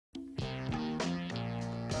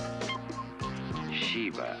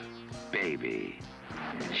Sheba, baby.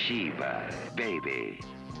 Sheba, baby.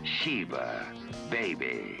 Sheba,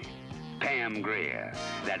 baby. Pam Grier,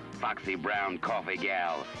 that foxy brown coffee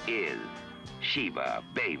gal, is Sheba,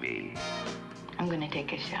 baby. I'm gonna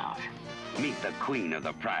take a shower. Meet the queen of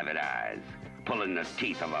the private eyes, pulling the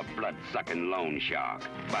teeth of a blood-sucking loan shark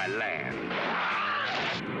by land,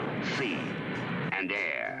 sea, and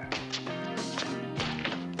air.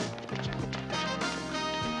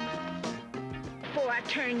 Before I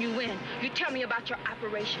turn you in, you tell me about your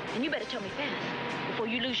operation. And you better tell me fast, before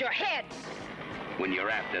you lose your head. When you're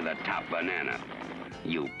after the top banana,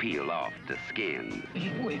 you peel off the skin.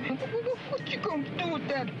 Wait, what you gonna do with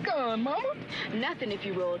that gun, Mama? Nothing if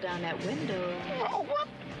you roll down that window. Oh, what?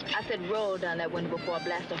 I said roll down that window before I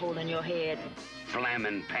blast a hole in your head.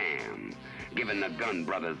 Flammin' Pam, giving the Gun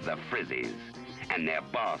Brothers the frizzies, and their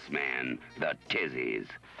boss man the tizzies.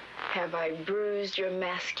 Have I bruised your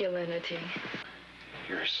masculinity?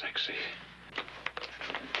 You're sexy.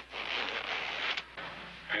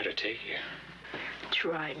 Where'd it take you?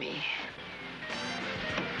 Try me.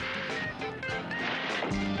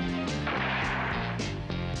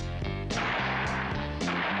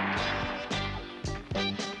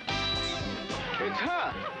 It's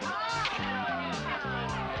her.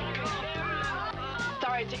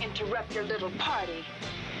 Sorry to interrupt your little party,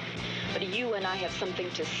 but you and I have something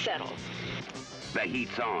to settle. The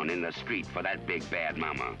heat's on in the street for that big bad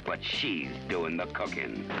mama, but she's doing the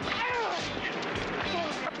cooking.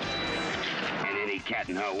 And any cat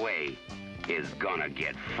in her way is gonna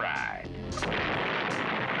get fried.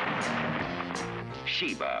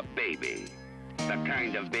 Sheba, baby. The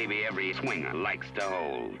kind of baby every swinger likes to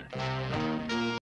hold.